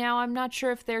right now I'm not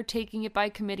sure if they're taking it by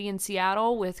committee in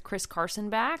Seattle with Chris Carson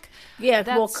back. Yeah,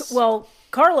 well,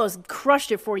 Carlos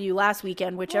crushed it for you last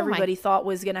weekend, which everybody thought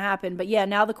was going to happen. But yeah,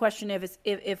 now the question is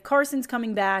if Carson's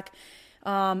coming back,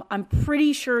 I'm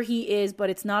pretty sure he is,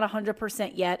 but it's not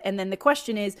 100% yet. And then the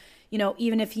question is,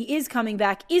 even if he is coming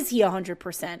back, is he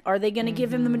 100%? Are they going to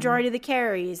give him the majority of the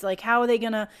carries? Like, how are they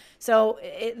going to? So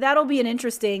that'll be an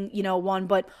interesting, one.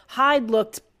 But Hyde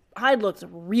looked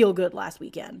real good last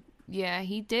weekend. Yeah,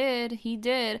 he did. He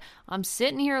did. I'm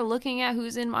sitting here looking at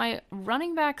who's in my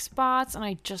running back spots, and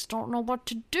I just don't know what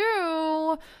to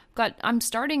do. I'm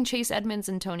starting Chase Edmonds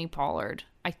and Tony Pollard,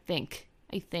 I think.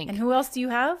 And who else do you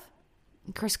have?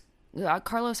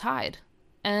 Carlos Hyde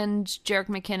and Jerick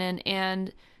McKinnon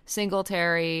and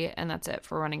Singletary, and that's it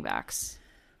for running backs.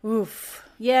 Oof.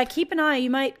 Yeah, keep an eye. You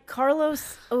might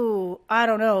Carlos. Oh, I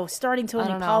don't know. Starting Tony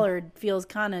don't know. Pollard feels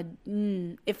kind of.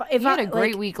 If He had I a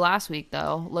great like, week last week,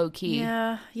 though. Low key.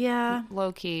 yeah.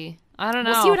 Low key. I don't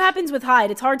know. We'll see what happens with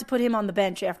Hyde. It's hard to put him on the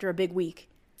bench after a big week.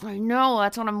 I know.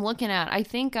 That's what I'm looking at. I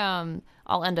think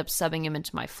I'll end up subbing him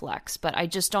into my flex, but I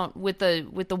just don't with the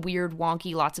weird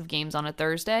wonky lots of games on a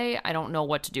Thursday. I don't know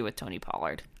what to do with Tony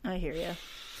Pollard. I hear you.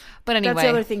 But anyway, That's the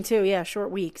other thing too. Yeah,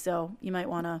 short week, so you might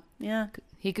want to. Yeah.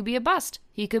 he could be a bust.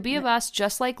 He could be a bust,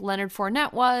 just like Leonard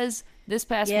Fournette was this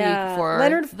past week for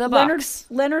the Bucs.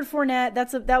 Leonard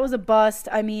Fournette, that was a bust.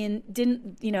 I mean,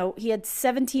 he had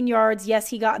 17 yards. Yes,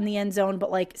 he got in the end zone,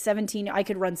 but like 17, I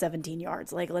could run 17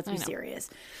 yards. Like, let's be serious.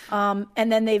 And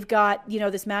then they've got,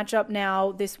 this matchup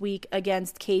now this week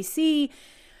against KC.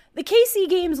 The KC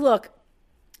games, look,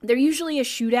 they're usually a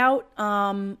shootout,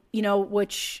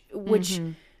 which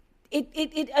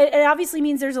it obviously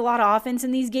means there's a lot of offense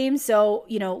in these games. So,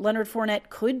 Leonard Fournette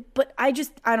could, but I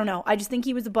don't know. I just think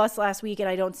he was a bust last week and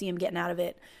I don't see him getting out of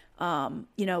it,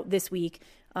 this week.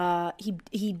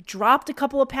 He dropped a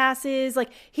couple of passes. Like,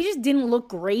 he just didn't look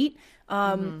great,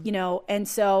 and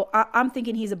so I'm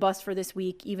thinking he's a bust for this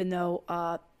week, even though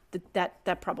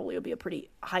that probably will be a pretty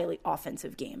highly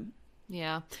offensive game.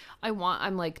 Yeah.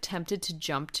 I'm like tempted to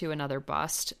jump to another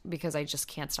bust because I just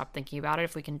can't stop thinking about it.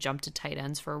 If we can jump to tight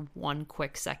ends for one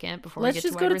quick second before we get to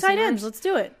wide receivers. Let's just go to tight ends. Let's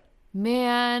do it.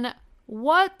 Man,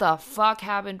 what the fuck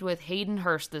happened with Hayden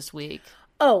Hurst this week?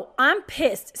 Oh, I'm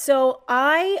pissed. So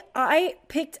I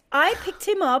picked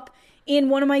him up in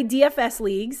one of my DFS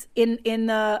leagues in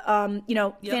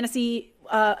the fantasy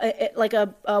like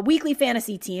a weekly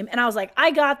fantasy team, and I was like,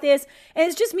 I got this, and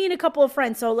it's just me and a couple of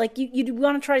friends, so like you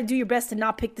want to try to do your best to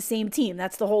not pick the same team.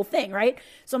 That's the whole thing, right?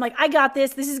 So I'm like, I got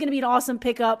this is gonna be an awesome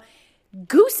pickup.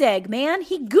 Goose egg, man.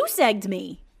 He goose egged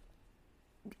me.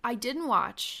 I didn't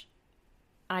watch,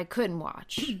 and I couldn't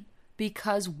watch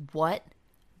because what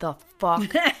the fuck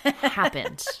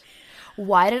happened?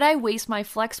 Why did I waste my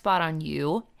flex spot on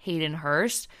you, Hayden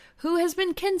Hurst, who has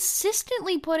been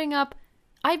consistently putting up?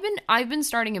 I've been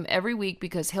starting him every week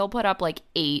because he'll put up like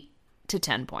 8 to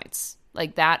 10 points.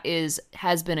 Like, that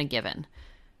has been a given.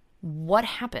 What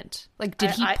happened? Like, did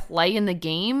he play in the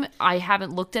game? I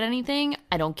haven't looked at anything.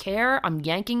 I don't care. I'm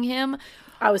yanking him.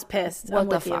 I was pissed. What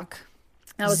the fuck?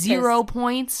 0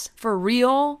 points for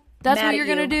real? That's what you're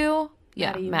gonna do?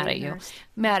 Yeah, mad at you.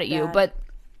 Mad at you.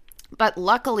 But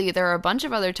luckily there are a bunch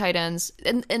of other tight ends,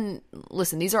 and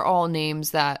listen, these are all names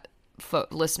that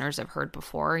listeners have heard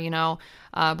before,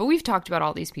 but we've talked about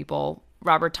all these people: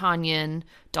 Robert Tonyan,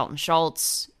 Dalton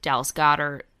Schultz, Dallas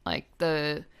Goedert, like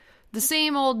the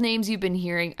same old names you've been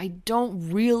hearing. I don't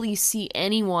really see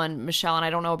anyone, Michelle, and I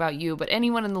don't know about you, but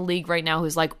anyone in the league right now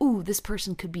who's like, ooh, this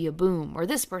person could be a boom, or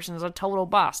this person is a total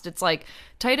bust. It's like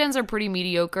tight ends are pretty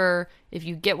mediocre. If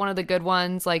you get one of the good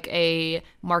ones, like a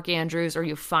Mark Andrews, or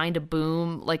you find a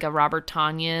boom like a Robert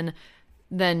Tonyan,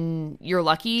 then you're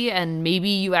lucky, and maybe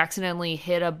you accidentally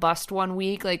hit a bust one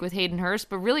week, like with Hayden Hurst,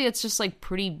 but really it's just like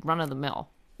pretty run-of-the-mill.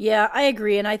 Yeah, I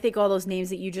agree, and I think all those names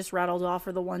that you just rattled off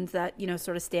are the ones that,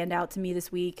 sort of stand out to me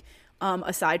this week,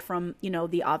 aside from,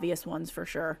 the obvious ones for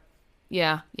sure.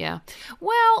 Yeah.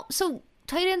 Well, so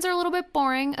tight ends are a little bit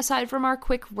boring, aside from our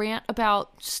quick rant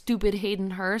about stupid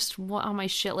Hayden Hurst on my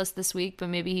shit list this week, but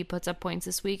maybe he puts up points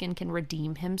this week and can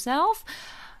redeem himself.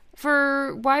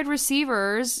 For wide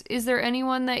receivers, is there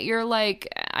anyone that you're like,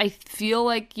 I feel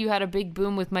like you had a big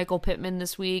boom with Michael Pittman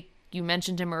this week. You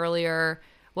mentioned him earlier.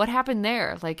 What happened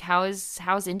there? Like, how's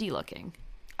Indy looking?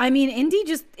 I mean,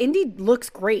 Indy looks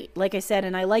great, like I said,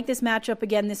 and I like this matchup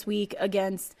again this week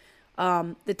against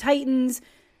the Titans.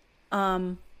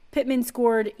 Pittman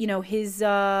scored, his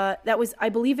I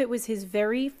believe it was his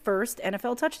very first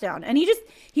NFL touchdown, and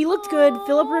he looked good.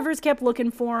 Phillip Rivers kept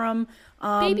looking for him.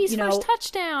 Baby's first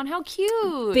touchdown, how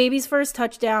cute! Baby's first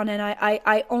touchdown, and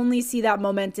I only see that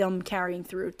momentum carrying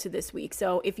through to this week.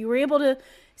 So if you were able to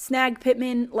snag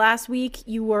Pittman last week,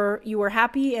 you were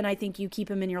happy, and I think you keep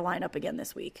him in your lineup again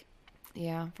this week.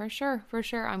 Yeah, for sure.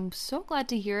 I'm so glad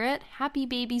to hear it. Happy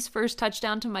baby's first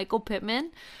touchdown to Michael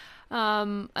Pittman.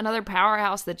 Another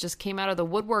powerhouse that just came out of the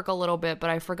woodwork a little bit,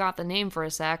 but I forgot the name for a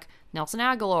sec. Nelson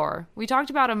Aguilar. We talked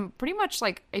about him pretty much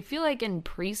like, I feel like in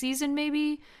preseason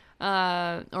maybe,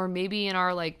 or maybe in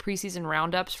our like preseason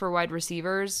roundups for wide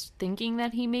receivers, thinking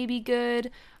that he may be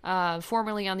good.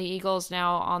 Formerly on the Eagles,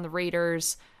 now on the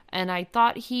Raiders. and I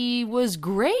thought he was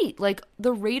great. Like,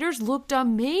 the Raiders looked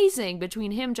amazing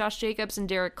between him, Josh Jacobs, and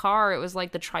Derek Carr. It was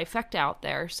like the trifecta out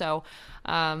there. So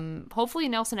hopefully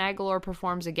Nelson Aguilar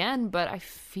performs again, but I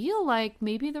feel like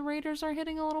maybe the Raiders are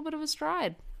hitting a little bit of a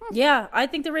stride. Yeah, I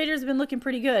think the Raiders have been looking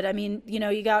pretty good. I mean,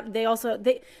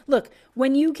 they look,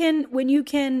 when you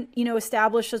can,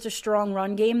 establish such a strong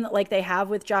run game like they have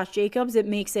with Josh Jacobs, it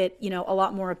makes it, a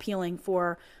lot more appealing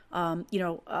for,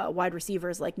 wide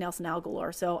receivers like Nelson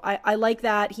Aguilar. So I like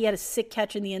that. He had a sick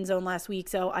catch in the end zone last week.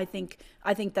 So I think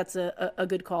that's a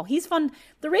good call. He's fun.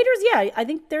 The Raiders, yeah, I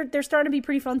think they're starting to be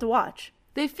pretty fun to watch.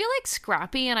 They feel like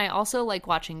scrappy, and I also like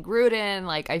watching Gruden.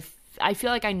 Like, I feel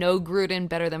like I know Gruden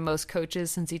better than most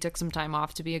coaches since he took some time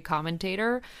off to be a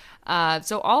commentator.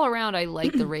 So all around, I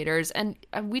like the Raiders. And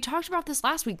we talked about this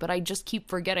last week, but I just keep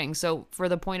forgetting. So for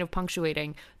the point of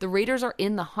punctuating, the Raiders are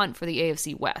in the hunt for the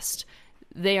AFC West.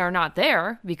 They are not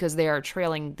there because they are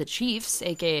trailing the Chiefs,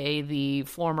 aka the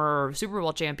former Super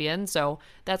Bowl champion. So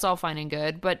that's all fine and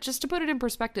good. But just to put it in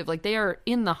perspective, like, they are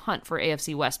in the hunt for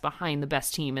AFC West behind the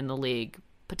best team in the league,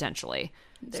 potentially.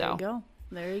 There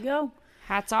you go.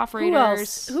 Hats off,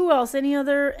 Raiders. Who else? Any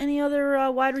other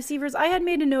wide receivers? I had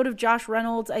made a note of Josh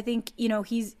Reynolds. I think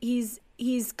he's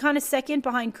kind of second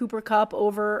behind Cooper Kupp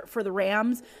over for the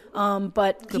Rams.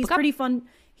 But he's pretty fun.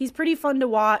 He's pretty fun to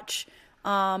watch.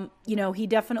 He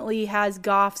definitely has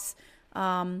Goff's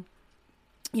eye,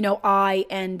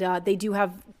 and they do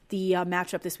have the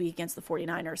matchup this week against the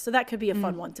 49ers. So that could be a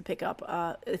fun one to pick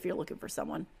up if you're looking for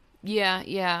someone. Yeah.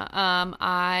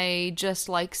 I just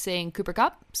like saying Cooper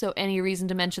Kupp. So any reason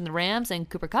to mention the Rams and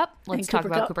Cooper Kupp. Let's talk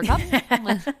about Cooper Kupp.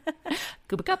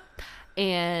 Cooper Kupp.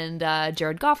 And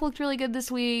Jared Goff looked really good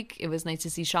this week. It was nice to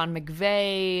see Sean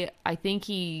McVay. I think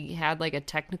he had like a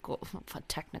technical,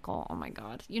 oh my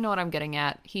God. You know what I'm getting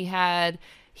at.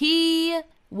 He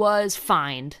was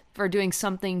fined for doing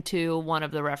something to one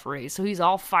of the referees. So he's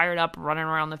all fired up, running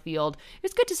around the field.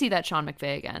 It's good to see that Sean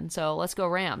McVay again. So let's go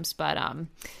Rams.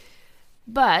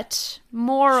 But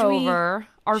moreover,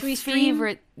 our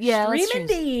favorite,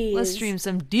 let's stream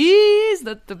some D's.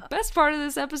 That's the best part of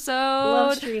this episode.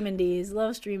 Love streaming D's.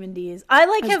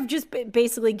 Have just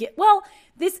basically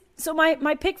So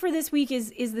my pick for this week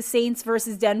is the Saints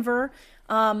versus Denver.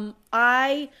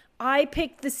 I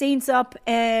picked the Saints up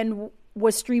and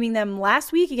was streaming them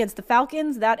last week against the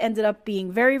Falcons. That ended up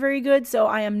being very, very good. So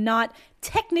I am not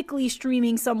technically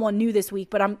streaming someone new this week,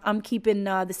 but I'm keeping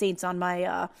the Saints on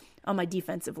my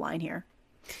defensive line here.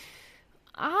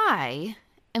 I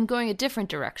am going a different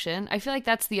direction. I feel like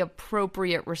that's the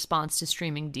appropriate response to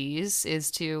streaming D's,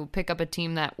 is to pick up a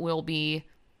team that will be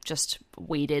just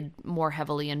weighted more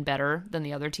heavily and better than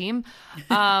the other team.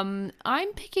 I'm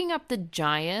picking up the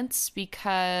Giants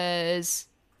because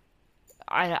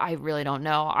I really don't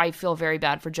know. I feel very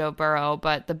bad for Joe Burrow,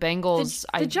 but the Bengals,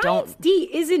 the Giants D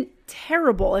isn't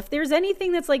terrible. If there's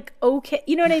anything that's like okay,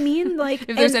 you know what I mean? Like,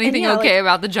 if there's anything okay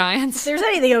about the Giants, if there's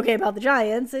anything okay about the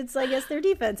Giants, it's I guess their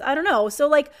defense. I don't know. So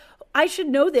like, I should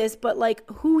know this, but like,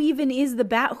 who even is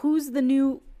who's the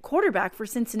new quarterback for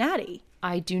Cincinnati?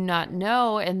 I do not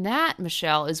know, and that,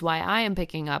 Michelle, is why I am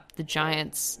picking up the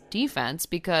Giants defense,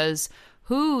 because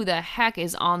who the heck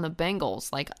is on the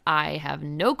Bengals? Like, I have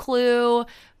no clue.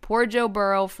 Poor Joe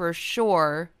Burrow for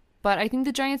sure. But I think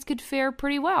the Giants could fare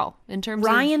pretty well in terms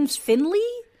of... Ryan Finley?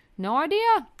 No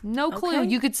idea. No clue. Okay.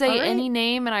 You could say right. any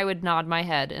name and I would nod my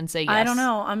head and say yes. I don't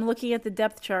know. I'm looking at the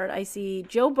depth chart. I see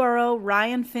Joe Burrow,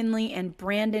 Ryan Finley, and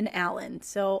Brandon Allen.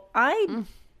 So I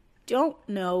don't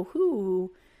know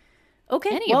who...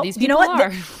 Okay, any of these people you know what?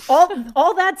 are.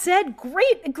 all that said,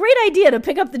 great idea to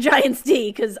pick up the Giants D,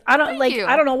 because I don't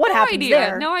I don't know what happens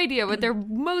there. No idea, but they're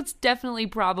most definitely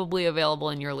probably available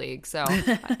in your league. So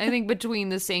I think between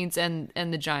the Saints and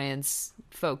the Giants,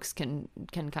 folks can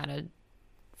kind of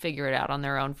figure it out on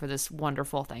their own for this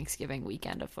wonderful Thanksgiving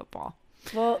weekend of football.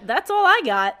 Well, that's all I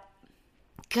got.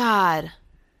 God,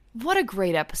 what a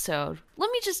great episode.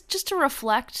 Let me just to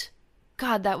reflect.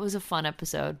 God, that was a fun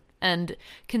episode. And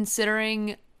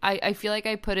considering I feel like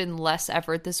I put in less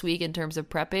effort this week in terms of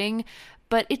prepping,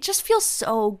 but it just feels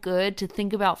so good to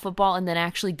think about football and then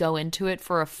actually go into it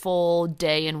for a full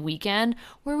day and weekend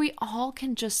where we all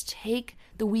can just take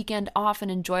the weekend off and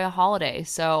enjoy a holiday.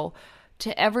 So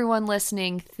to everyone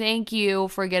listening, thank you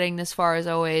for getting this far as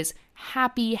always.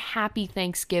 Happy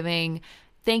Thanksgiving.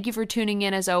 Thank you for tuning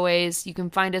in as always. You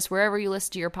can find us wherever you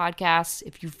listen to your podcasts.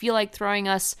 If you feel like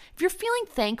if you're feeling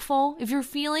thankful, if you're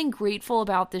feeling grateful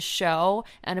about this show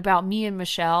and about me and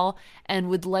Michelle and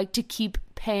would like to keep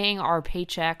paying our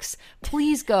paychecks,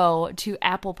 please go to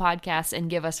Apple Podcasts and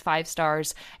give us 5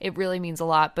 stars. It really means a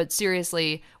lot. But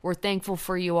seriously, we're thankful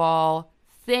for you all.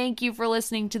 Thank you for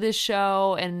listening to this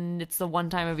show, and it's the one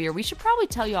time of year we should probably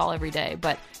tell you all every day,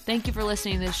 but thank you for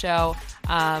listening to this show,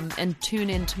 and tune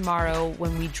in tomorrow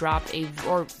when we drop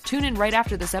or tune in right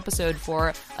after this episode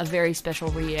for a very special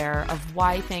re-air of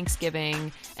why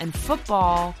Thanksgiving and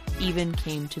football even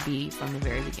came to be from the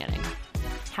very beginning.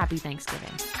 Happy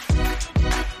Thanksgiving.